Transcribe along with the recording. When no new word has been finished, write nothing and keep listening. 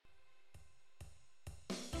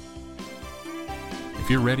If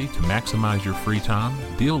you're ready to maximize your free time,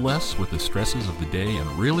 deal less with the stresses of the day, and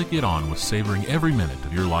really get on with savoring every minute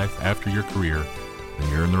of your life after your career, then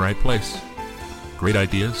you're in the right place. Great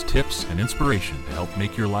ideas, tips, and inspiration to help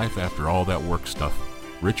make your life after all that work stuff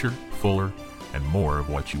richer, fuller, and more of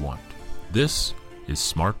what you want. This is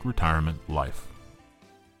Smart Retirement Life.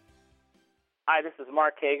 Hi, this is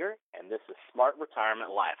Mark Hager, and this is Smart Retirement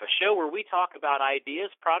Life, a show where we talk about ideas,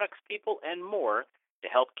 products, people, and more to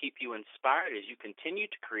help keep you inspired as you continue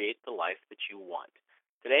to create the life that you want.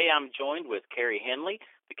 Today I'm joined with Carrie Henley,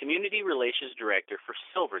 the Community Relations Director for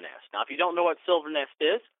Silvernest. Now, if you don't know what Silvernest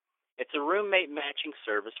is, it's a roommate matching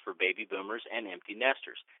service for baby boomers and empty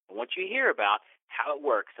nesters. And once you hear about how it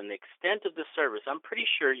works and the extent of the service, I'm pretty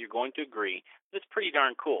sure you're going to agree that it's pretty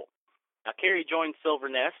darn cool. Now, Carrie joined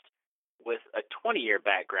Silvernest with a 20-year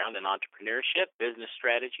background in entrepreneurship, business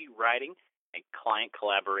strategy, writing, and client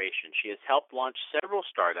collaboration. She has helped launch several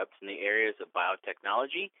startups in the areas of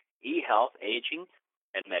biotechnology, e-health, aging,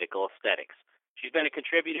 and medical aesthetics. She's been a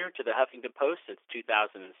contributor to the Huffington Post since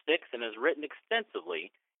 2006 and has written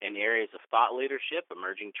extensively in areas of thought leadership,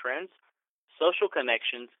 emerging trends, social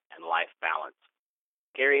connections, and life balance.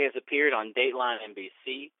 Carrie has appeared on Dateline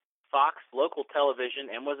NBC, Fox, local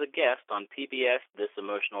television, and was a guest on PBS This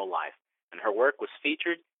Emotional Life, and her work was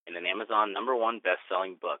featured in an Amazon #1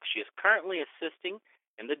 best-selling book. She is currently assisting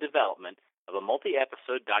in the development of a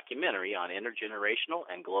multi-episode documentary on intergenerational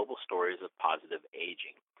and global stories of positive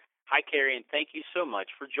aging. Hi, Carrie, and thank you so much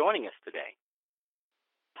for joining us today.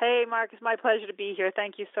 Hey, Mark, it's my pleasure to be here.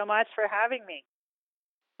 Thank you so much for having me.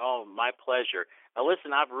 Oh, my pleasure. Now,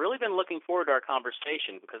 listen, I've really been looking forward to our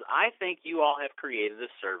conversation because I think you all have created a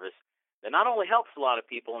service that not only helps a lot of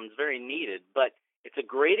people and is very needed, but it's a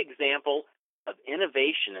great example of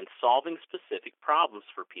innovation and solving specific problems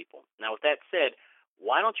for people. Now, with that said,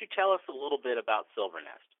 why don't you tell us a little bit about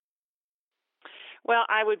Silvernest? Well,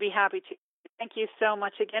 I would be happy to. Thank you so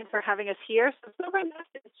much again for having us here. So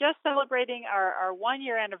Silvernest is just celebrating our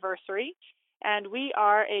 1-year anniversary, and we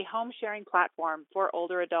are a home sharing platform for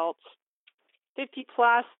older adults, 50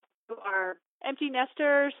 plus, who are empty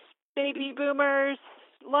nesters, baby boomers,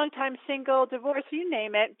 longtime single, divorced, you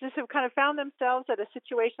name it, just have kind of found themselves at a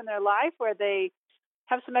situation in their life where they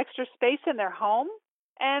have some extra space in their home,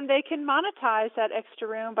 and they can monetize that extra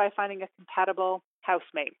room by finding a compatible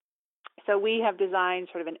housemate. So we have designed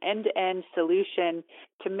sort of an end-to-end solution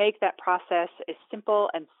to make that process as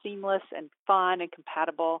simple and seamless and fun and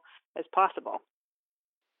compatible as possible.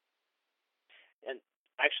 And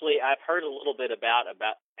actually, I've heard a little bit about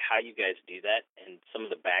how you guys do that and some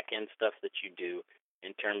of the back-end stuff that you do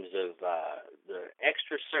in terms of the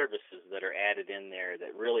extra services that are added in there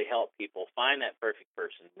that really help people find that perfect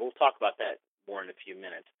person. We'll talk about that more in a few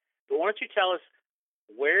minutes. But why don't you tell us,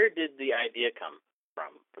 where did the idea come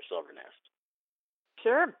from for Silvernest?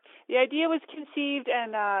 Sure. The idea was conceived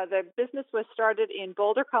and the business was started in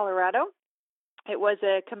Boulder, Colorado. It was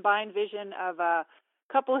a combined vision of a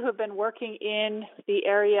couple who have been working in the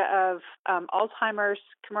area of Alzheimer's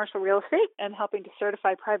commercial real estate and helping to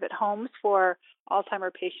certify private homes for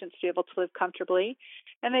Alzheimer patients to be able to live comfortably.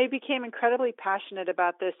 And they became incredibly passionate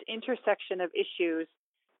about this intersection of issues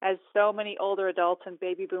as so many older adults and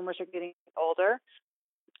baby boomers are getting older,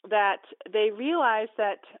 that they realized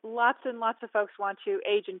that lots and lots of folks want to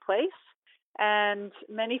age in place, and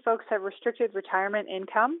many folks have restricted retirement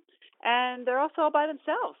income, and they're also all by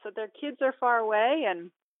themselves. So their kids are far away, and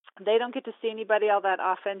they don't get to see anybody all that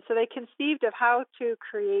often. So they conceived of how to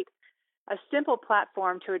create a simple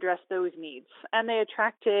platform to address those needs. And they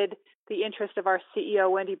attracted the interest of our CEO,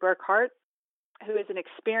 Wendy Burkhart, who is an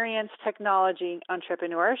experienced technology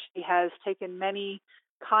entrepreneur. She has taken many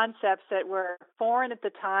concepts that were foreign at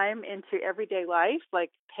the time into everyday life,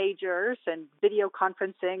 like pagers and video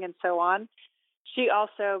conferencing and so on. She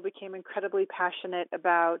also became incredibly passionate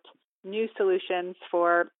about new solutions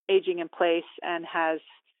for aging in place and has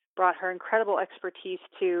brought her incredible expertise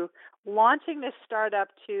to launching this startup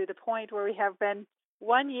to the point where we have been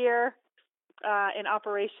 1 year in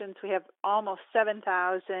operations. We have almost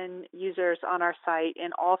 7,000 users on our site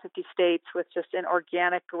in all 50 states with just an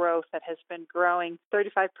organic growth that has been growing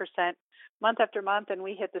 35% month after month, and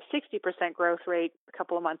we hit the 60% growth rate a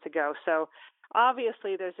couple of months ago. So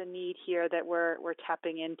obviously there's a need here that we're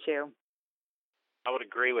tapping into. I would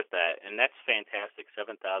agree with that, and that's fantastic,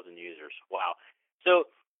 7,000 users. Wow. So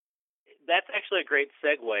that's actually a great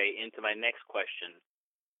segue into my next question.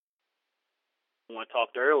 When I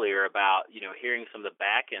talked earlier about, hearing some of the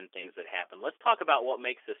back-end things that happen, let's talk about what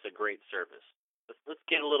makes this a great service. Let's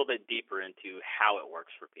get a little bit deeper into how it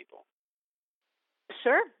works for people.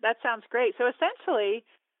 Sure, that sounds great. So essentially,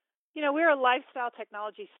 We're a lifestyle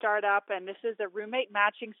technology startup, and this is a roommate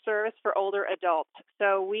matching service for older adults.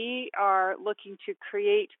 So we are looking to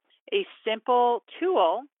create a simple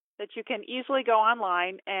tool that you can easily go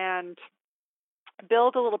online and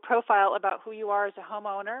build a little profile about who you are as a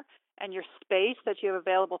homeowner and your space that you have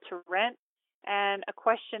available to rent, and a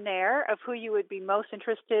questionnaire of who you would be most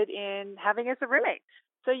interested in having as a roommate.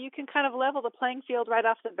 So you can kind of level the playing field right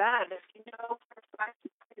off the bat. If you know for a fact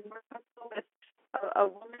you're more comfortable with a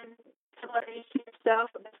woman similar age to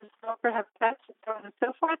yourself, and doesn't smoke or have pets, and so on and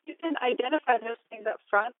so forth, you can identify those things up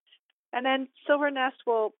front. And then Silver Nest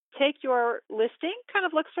will take your listing, kind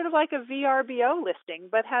of looks sort of like a VRBO listing,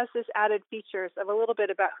 but has this added features of a little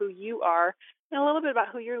bit about who you are and a little bit about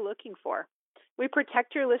who you're looking for. We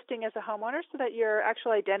protect your listing as a homeowner so that your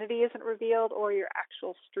actual identity isn't revealed or your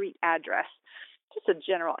actual street address, just a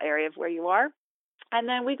general area of where you are. And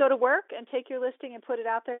then we go to work and take your listing and put it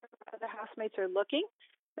out there where other housemates are looking.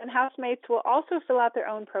 And housemates will also fill out their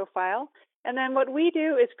own profile. And then what we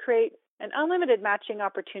do is create an unlimited matching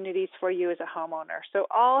opportunities for you as a homeowner. So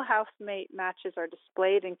all housemate matches are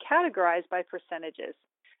displayed and categorized by percentages.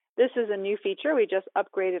 This is a new feature. We just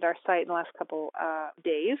upgraded our site in the last couple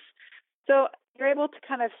days. So you're able to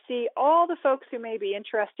kind of see all the folks who may be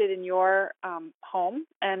interested in your home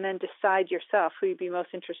and then decide yourself who you'd be most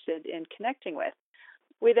interested in connecting with.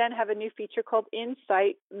 We then have a new feature called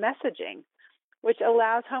Insight Messaging, which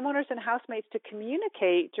allows homeowners and housemates to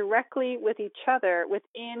communicate directly with each other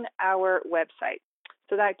within our website.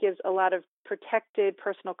 So that gives a lot of protected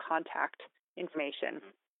personal contact information.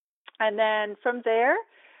 And then from there,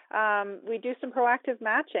 we do some proactive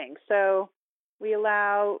matching. So we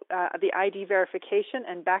allow the ID verification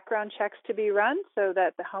and background checks to be run so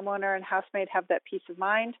that the homeowner and housemate have that peace of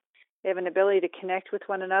mind. They have an ability to connect with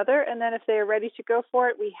one another. And then if they are ready to go for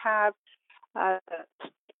it, we have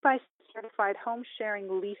by certified home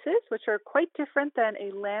sharing leases, which are quite different than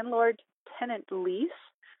a landlord-tenant lease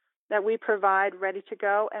that we provide ready to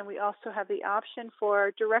go. And we also have the option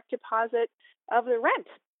for direct deposit of the rent.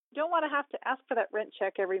 You don't want to have to ask for that rent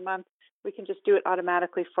check every month. We can just do it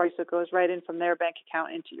automatically for you, so it goes right in from their bank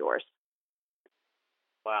account into yours.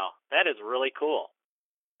 Wow, that is really cool.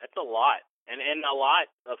 That's a lot. And a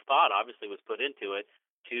lot of thought obviously was put into it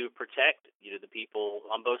to protect the people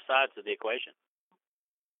on both sides of the equation.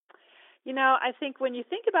 I think when you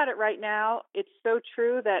think about it right now, it's so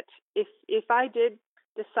true that if I did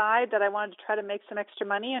decide that I wanted to try to make some extra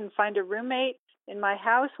money and find a roommate in my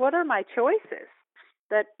house, what are my choices?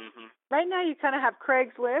 That right now you kind of have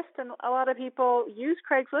Craigslist, and a lot of people use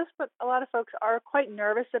Craigslist, but a lot of folks are quite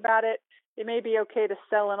nervous about it. It may be okay to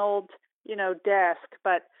sell an old, desk,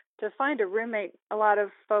 but to find a roommate, a lot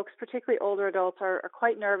of folks, particularly older adults, are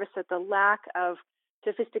quite nervous at the lack of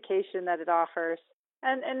sophistication that it offers.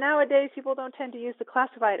 And nowadays, people don't tend to use the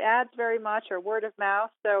classified ads very much or word of mouth.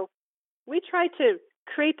 So we try to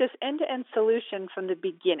create this end-to-end solution from the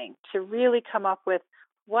beginning to really come up with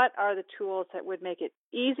what are the tools that would make it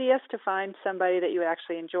easiest to find somebody that you would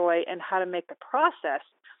actually enjoy, and how to make the process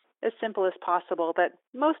as simple as possible, that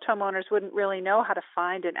most homeowners wouldn't really know how to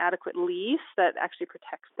find an adequate lease that actually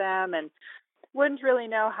protects them, and wouldn't really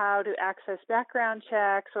know how to access background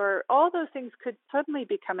checks, or all those things could suddenly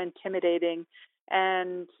become intimidating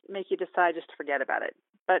and make you decide just to forget about it.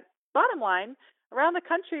 But bottom line, around the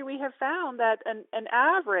country, we have found that an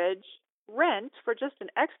average rent for just an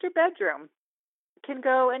extra bedroom can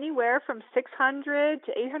go anywhere from $600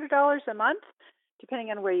 to $800 a month,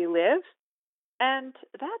 depending on where you live. And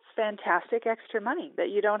that's fantastic extra money that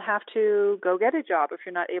you don't have to go get a job if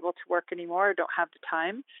you're not able to work anymore, or don't have the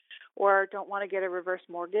time, or don't want to get a reverse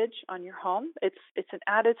mortgage on your home. It's an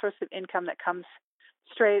added source of income that comes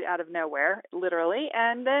straight out of nowhere, literally,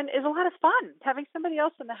 and then is a lot of fun. Having somebody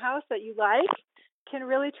else in the house that you like can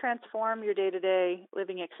really transform your day-to-day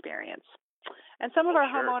living experience. And some of our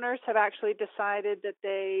homeowners have actually decided that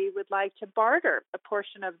they would like to barter a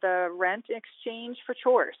portion of the rent in exchange for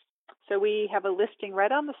chores. So we have a listing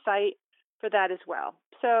right on the site for that as well.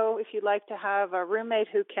 So if you'd like to have a roommate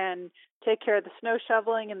who can take care of the snow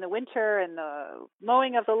shoveling in the winter and the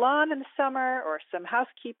mowing of the lawn in the summer, or some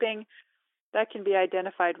housekeeping, that can be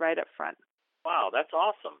identified right up front. Wow, that's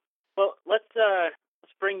awesome. Well, let's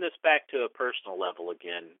bring this back to a personal level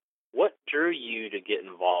again. What drew you to get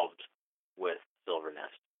involved with Silver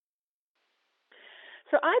Nest?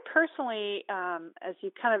 So I personally, as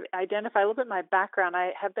you kind of identify a little bit my background,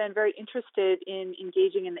 I have been very interested in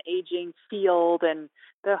engaging in the aging field and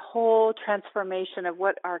the whole transformation of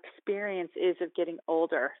what our experience is of getting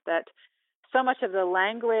older, that so much of the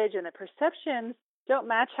language and the perceptions don't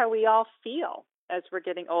match how we all feel as we're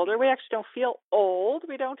getting older. We actually don't feel old.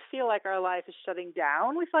 We don't feel like our life is shutting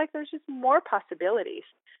down. We feel like there's just more possibilities.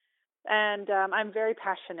 And I'm very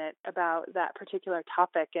passionate about that particular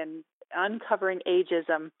topic and uncovering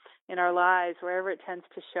ageism in our lives, wherever it tends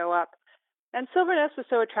to show up. And Silver Nest was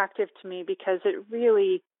so attractive to me because it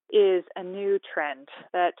really is a new trend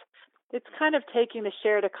that it's kind of taking the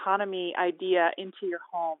shared economy idea into your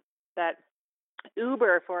home. That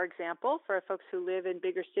Uber, for example, for folks who live in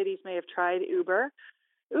bigger cities may have tried Uber.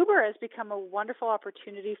 Uber has become a wonderful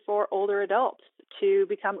opportunity for older adults to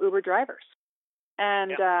become Uber drivers.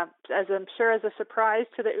 And as I'm sure as a surprise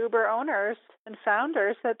to the Uber owners and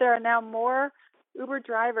founders, that there are now more Uber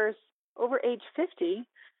drivers over age 50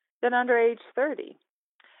 than under age 30.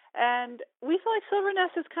 And we feel like Silver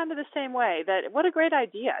Nest is kind of the same way, that what a great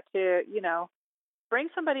idea to, bring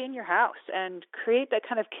somebody in your house and create that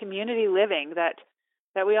kind of community living that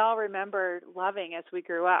we all remember loving as we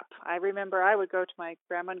grew up. I remember I would go to my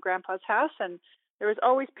grandma and grandpa's house, and there was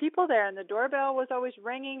always people there, and the doorbell was always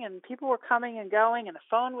ringing, and people were coming and going, and the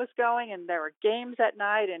phone was going, and there were games at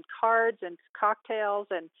night and cards and cocktails.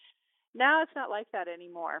 And now it's not like that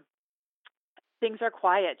anymore. Things are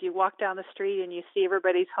quiet. You walk down the street and you see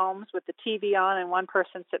everybody's homes with the TV on and one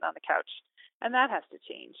person sitting on the couch. And that has to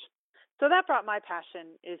change. So that brought my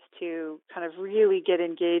passion, is to kind of really get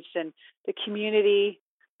engaged in the community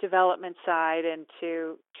development side and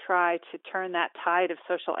to try to turn that tide of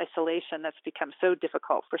social isolation that's become so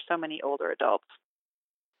difficult for so many older adults.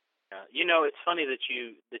 It's funny that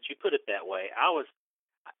you put it that way.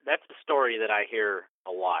 That's a story that I hear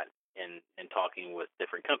a lot in talking with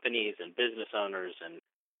different companies and business owners and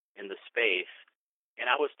in the space. And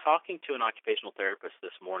I was talking to an occupational therapist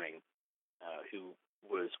this morning who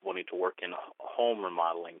was wanting to work in home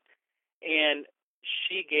remodeling. And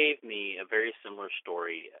she gave me a very similar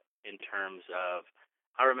story in terms of,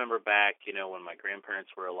 I remember back, when my grandparents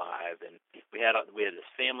were alive, and we had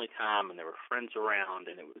this family time, and there were friends around,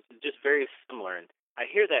 and it was just very similar. And I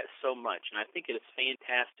hear that so much, and I think it is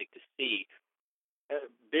fantastic to see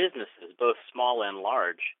businesses, both small and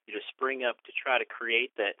large, spring up to try to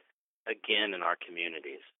create that again in our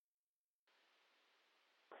communities.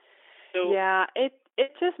 So, yeah,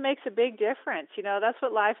 it just makes a big difference. That's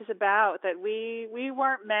what life is about, that we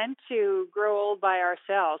weren't meant to grow old by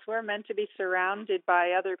ourselves. We're meant to be surrounded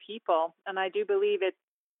by other people. And I do believe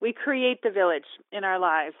we create the village in our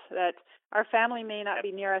lives, that our family may not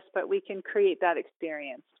be near us, but we can create that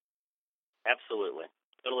experience. Absolutely.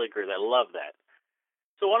 Totally agree with that. I love that.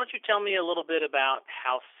 So why don't you tell me a little bit about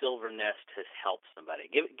how Silver Nest has helped somebody?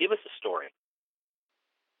 Give us a story.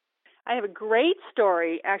 I have a great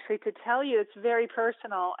story, actually, to tell you. It's very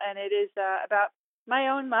personal, and it is about my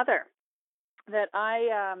own mother. That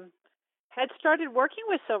I had started working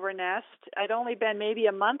with Silver Nest. I'd only been maybe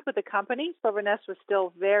a month with the company. Silver Nest was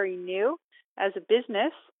still very new as a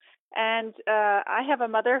business. And I have a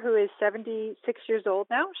mother who is 76 years old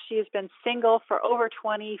now. She has been single for over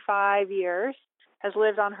 25 years, has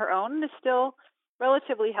lived on her own, and is still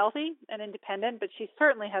relatively healthy and independent, but she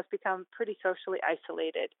certainly has become pretty socially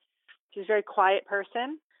isolated. She's a very quiet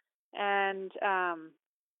person and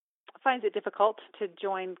finds it difficult to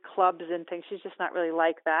join clubs and things. She's just not really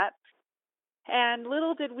like that. And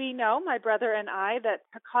little did we know, my brother and I, that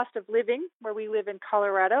her cost of living, where we live in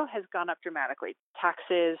Colorado, has gone up dramatically.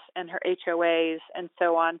 Taxes and her HOAs and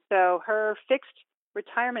so on. So her fixed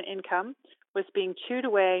retirement income was being chewed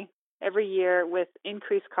away every year with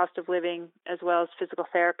increased cost of living, as well as physical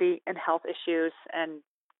therapy and health issues and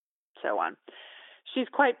so on. She's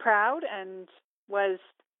quite proud and was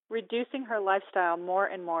reducing her lifestyle more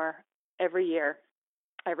and more every year,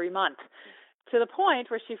 every month, to the point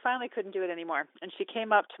where she finally couldn't do it anymore. And she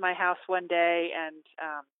came up to my house one day and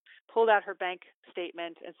pulled out her bank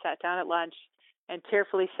statement and sat down at lunch and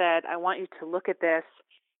tearfully said, "I want you to look at this.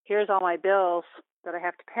 Here's all my bills that I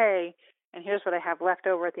have to pay, and here's what I have left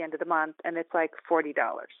over at the end of the month, and it's like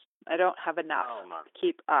 $40. I don't have enough to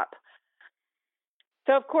keep up."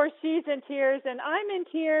 So, of course, she's in tears, and I'm in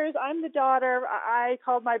tears. I'm the daughter. I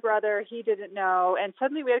called my brother. He didn't know. And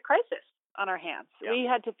suddenly we had a crisis on our hands. Yeah. We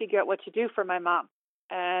had to figure out what to do for my mom.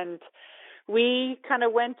 And we kind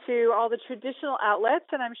of went to all the traditional outlets,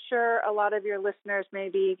 and I'm sure a lot of your listeners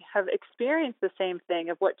maybe have experienced the same thing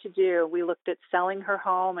of what to do. We looked at selling her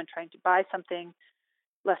home and trying to buy something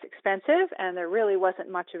less expensive, and there really wasn't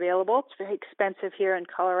much available. It's very expensive here in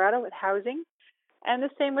Colorado with housing. And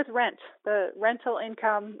the same with rent. The rental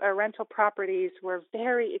income or rental properties were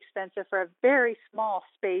very expensive for a very small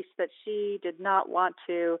space that she did not want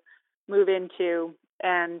to move into.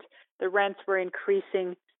 And the rents were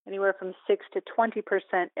increasing anywhere from 6 to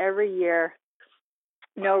 20% every year.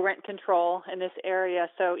 no Wow. rent control in this area.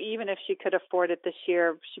 So even if she could afford it this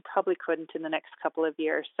year, she probably couldn't in the next couple of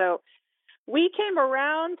years. So we came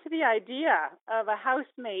around to the idea of a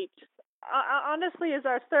housemate, honestly, as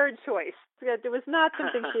our third choice. It was not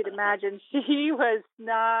something she'd imagined. She was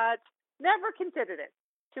not, never considered it.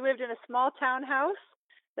 She lived in a small townhouse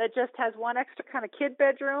that just has one extra kind of kid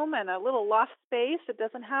bedroom and a little loft space. It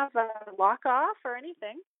doesn't have a lock off or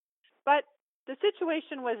anything. But the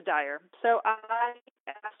situation was dire. So I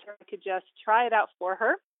asked her if I could just try it out for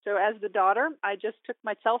her. So as the daughter, I just took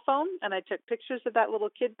my cell phone and I took pictures of that little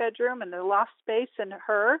kid bedroom and the loft space and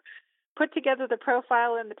her, put together the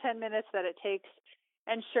profile in the 10 minutes that it takes.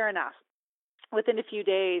 And sure enough, within a few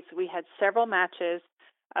days, we had several matches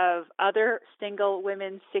of other single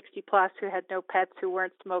women, 60 plus, who had no pets, who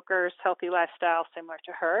weren't smokers, healthy lifestyle similar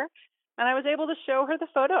to her. And I was able to show her the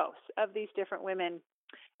photos of these different women.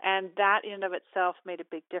 And that in and of itself made a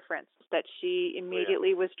big difference, that she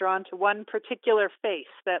immediately was drawn to one particular face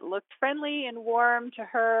that looked friendly and warm to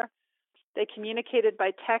her. They communicated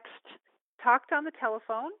by text, talked on the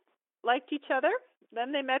telephone, liked each other.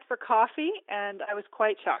 Then they met for coffee, and I was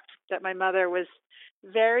quite shocked that my mother was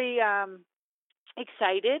very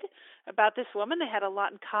excited about this woman. They had a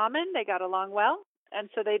lot in common. They got along well. And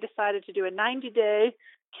so they decided to do a 90-day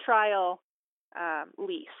trial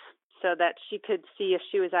lease, so that she could see if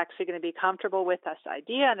she was actually going to be comfortable with this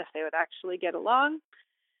idea and if they would actually get along.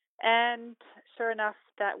 And sure enough,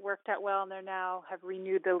 that worked out well, and they now have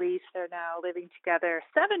renewed the lease. They're now living together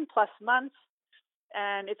 7+ months,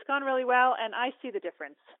 and it's gone really well. And I see the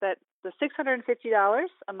difference, that the $650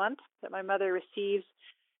 a month that my mother receives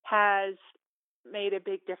has made a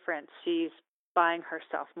big difference. She's buying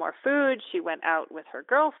herself more food. She went out with her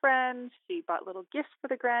girlfriends. She bought little gifts for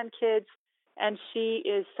the grandkids. And she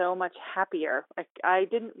is so much happier. I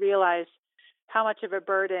didn't realize how much of a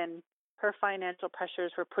burden her financial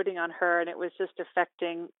pressures were putting on her, and it was just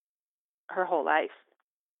affecting her whole life.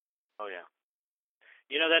 Oh, yeah.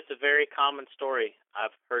 You know, that's a very common story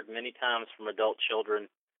I've heard many times from adult children.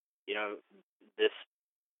 You know,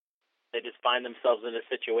 they just find themselves in a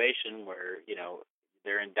situation where, you know,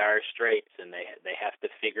 they're in dire straits and they have to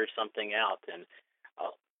figure something out. And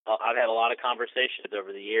I've had a lot of conversations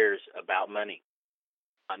over the years about money,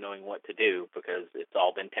 not knowing what to do because it's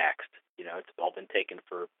all been taxed. You know, it's all been taken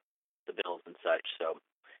for the bills and such. So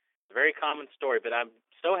it's a very common story, but I'm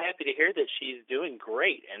so happy to hear that she's doing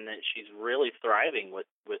great and that she's really thriving with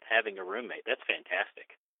having a roommate. That's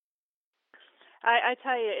fantastic. I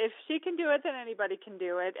tell you, if she can do it, then anybody can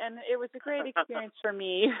do it. And it was a great experience for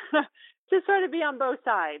me to sort of be on both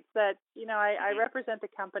sides. That, you know, I represent the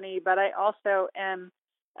company, but I also am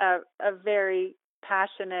a very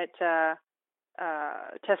passionate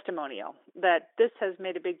testimonial that this has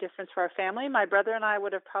made a big difference for our family. My brother and I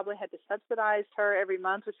would have probably had to subsidize her every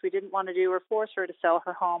month, which we didn't want to do, or force her to sell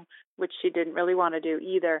her home, which she didn't really want to do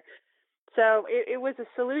either. So it was a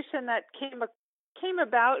solution that came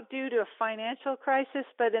about due to a financial crisis,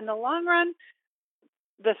 but in the long run,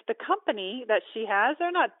 the company that she has,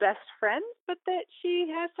 they're not best friends, but that she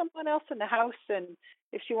has someone else in the house, and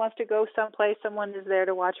if she wants to go someplace, someone is there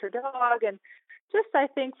to watch her dog. And just, I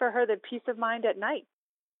think, for her, the peace of mind at night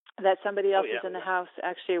that somebody else is in the house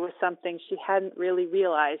actually was something she hadn't really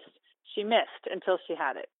realized she missed until she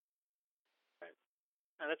had it. Right.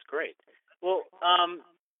 Oh, that's great. Well,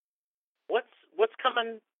 what's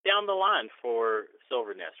coming down the line for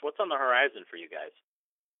Silver Nest? What's on the horizon for you guys?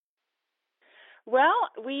 Well,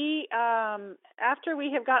 we after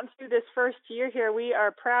we have gotten through this first year here, we are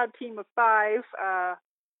a proud team of 5,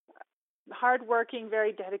 hardworking,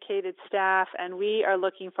 very dedicated staff, and we are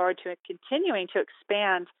looking forward to continuing to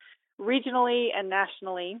expand regionally and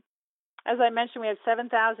nationally. As I mentioned, we have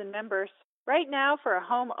 7,000 members. Right now, for a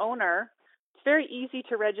home owner, it's very easy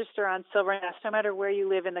to register on Silver Nest, no matter where you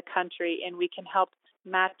live in the country, and we can help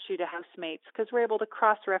match you to housemates because we're able to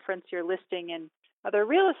cross-reference your listing in other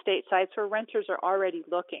real estate sites where renters are already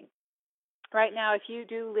looking. Right now, if you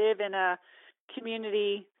do live in a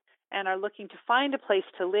community and are looking to find a place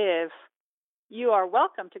to live, you are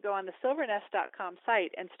welcome to go on the silvernest.com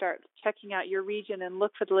site and start checking out your region and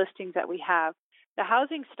look for the listings that we have. The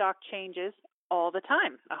housing stock changes all the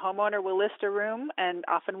time. A homeowner will list a room and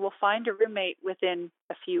often will find a roommate within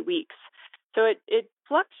a few weeks. So it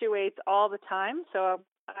fluctuates all the time. So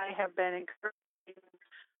I have been encouraging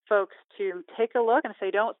folks to take a look, and if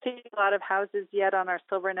they don't see a lot of houses yet on our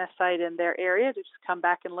Silver Nest site in their area, to just come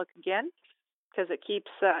back and look again, because it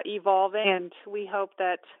keeps evolving. And we hope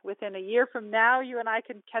that within a year from now, you and I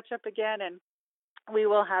can catch up again, and we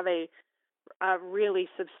will have a really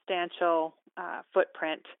substantial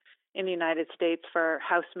footprint in the United States for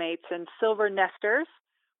housemates and silver nesters.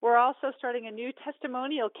 We're also starting a new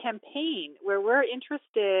testimonial campaign where we're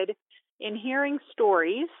interested in hearing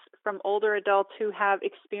stories from older adults who have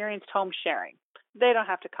experienced home sharing. They don't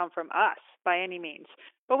have to come from us by any means,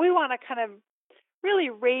 but we want to kind of really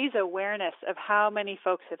raise awareness of how many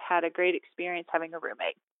folks have had a great experience having a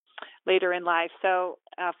roommate later in life. So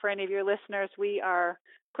for any of your listeners, we are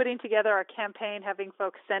putting together our campaign, having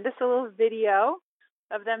folks send us a little video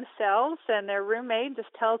of themselves and their roommate, just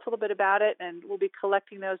tell us a little bit about it, and we'll be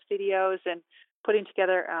collecting those videos and putting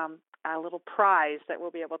together a little prize that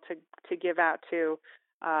we'll be able to give out to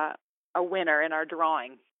a winner in our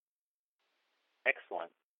drawing.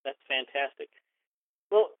 Excellent. That's fantastic.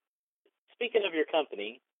 Well, speaking of your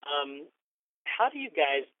company, how do you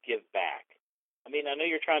guys give back? I mean, I know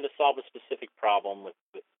you're trying to solve a specific problem with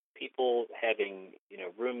people having,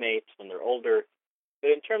 roommates when they're older, but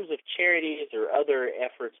in terms of charities or other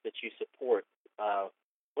efforts that you support,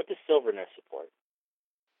 what does Silvernest support?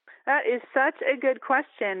 That is such a good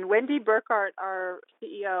question. Wendy Burkhart, our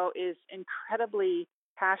CEO, is incredibly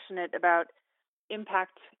passionate about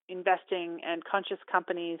impact investing and conscious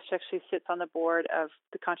companies. She actually sits on the board of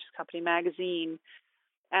the Conscious Company magazine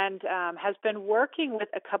and has been working with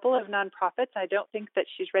a couple of nonprofits. I don't think that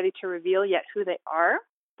she's ready to reveal yet who they are,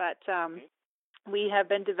 but we have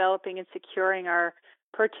been developing and securing our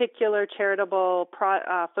particular charitable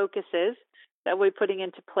focuses that we're putting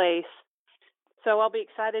into place. So I'll be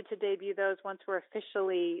excited to debut those once we're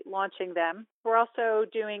officially launching them. We're also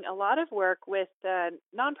doing a lot of work with a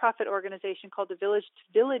nonprofit organization called the Village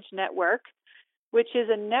to Village Network, which is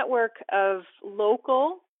a network of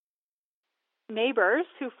local neighbors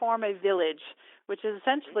who form a village, which is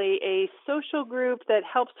essentially a social group that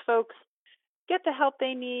helps folks get the help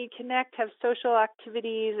they need, connect, have social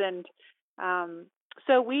activities. And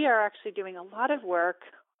so we are actually doing a lot of work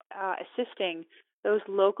assisting those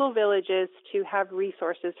local villages to have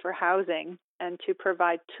resources for housing and to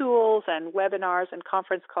provide tools and webinars and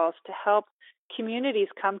conference calls to help communities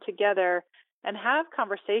come together and have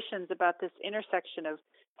conversations about this intersection of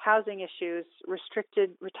housing issues,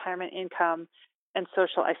 restricted retirement income, and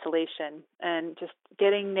social isolation, and just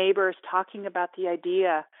getting neighbors talking about the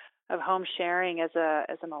idea of home sharing as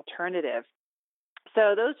an alternative.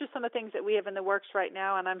 So those are some of the things that we have in the works right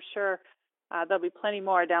now, and I'm sure there'll be plenty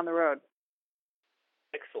more down the road.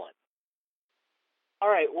 Excellent. All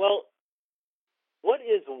right. Well, what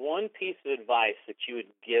is one piece of advice that you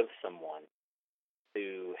would give someone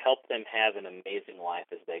to help them have an amazing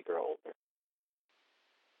life as they grow older?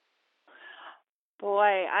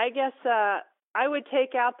 Boy, I guess I would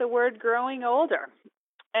take out the word growing older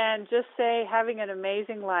and just say having an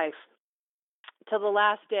amazing life. Till the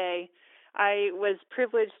last day, I was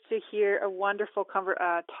privileged to hear a wonderful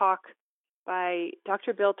talk by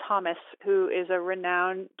Dr. Bill Thomas, who is a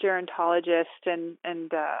renowned gerontologist and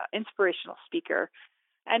inspirational speaker.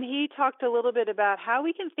 And he talked a little bit about how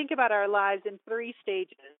we can think about our lives in 3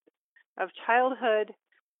 stages of childhood,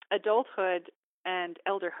 adulthood, and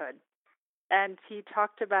elderhood. And he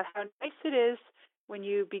talked about how nice it is when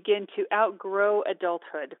you begin to outgrow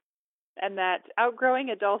adulthood, and that outgrowing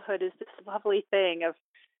adulthood is this lovely thing of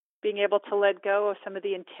being able to let go of some of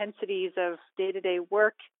the intensities of day-to-day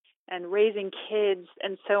work and raising kids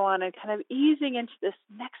and so on, and kind of easing into this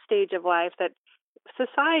next stage of life that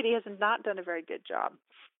society has not done a very good job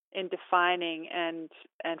in defining and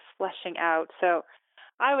fleshing out. So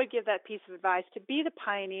I would give that piece of advice to be the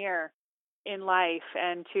pioneer in life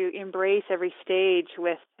and to embrace every stage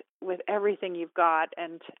with everything you've got,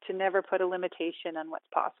 and to never put a limitation on what's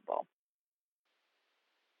possible.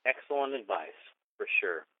 Excellent advice, for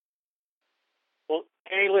sure. Well,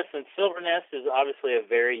 Terry, listen, Silvernest is obviously a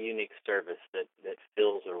very unique service that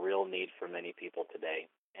fills a real need for many people today.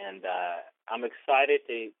 And I'm excited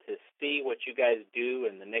to see what you guys do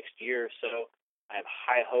in the next year or so. I have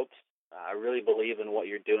high hopes. I really believe in what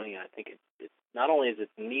you're doing, and I think it's not only is it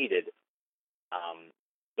needed,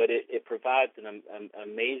 but it provides an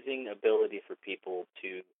amazing ability for people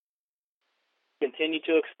to continue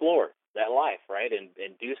to explore that life, right,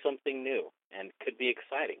 and do something new, and could be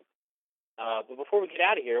exciting. But before we get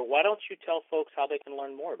out of here, why don't you tell folks how they can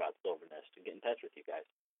learn more about Silvernest and get in touch with you guys?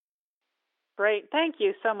 Great. Thank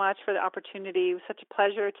you so much for the opportunity. It was such a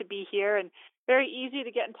pleasure to be here, and very easy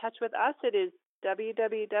to get in touch with us. It is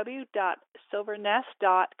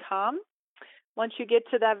www.silvernest.com. Once you get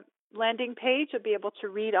to that landing page, you'll be able to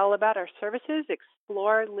read all about our services,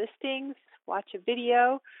 explore listings, watch a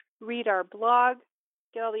video, read our blog,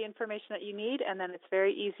 get all the information that you need, and then it's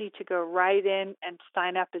very easy to go right in and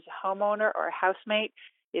sign up as a homeowner or a housemate.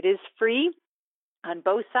 It is free, on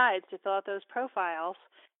both sides to fill out those profiles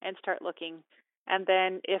and start looking. And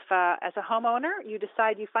then if, as a homeowner, you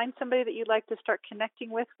decide you find somebody that you'd like to start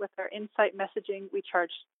connecting with our Insight messaging, we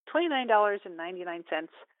charge $29.99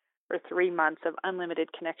 for 3 months of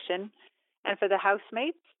unlimited connection. And for the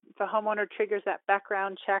housemates, if a homeowner triggers that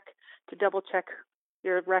background check to double check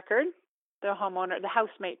your record, the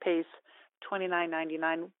housemate pays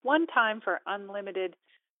 $29.99 one time for unlimited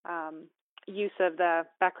use of the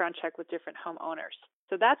background check with different homeowners.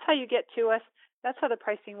 So that's how you get to us. That's how the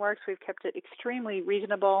pricing works. We've kept it extremely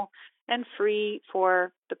reasonable and free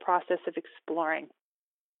for the process of exploring.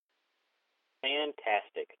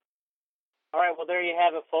 Fantastic. All right, well, there you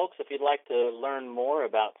have it, folks. If you'd like to learn more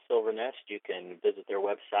about Silvernest, you can visit their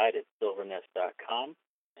website at silvernest.com,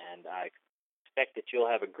 and I expect that you'll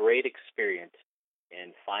have a great experience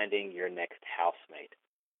in finding your next housemate.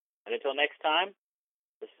 And until next time,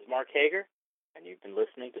 this is Mark Hager, and you've been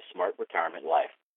listening to Smart Retirement Life.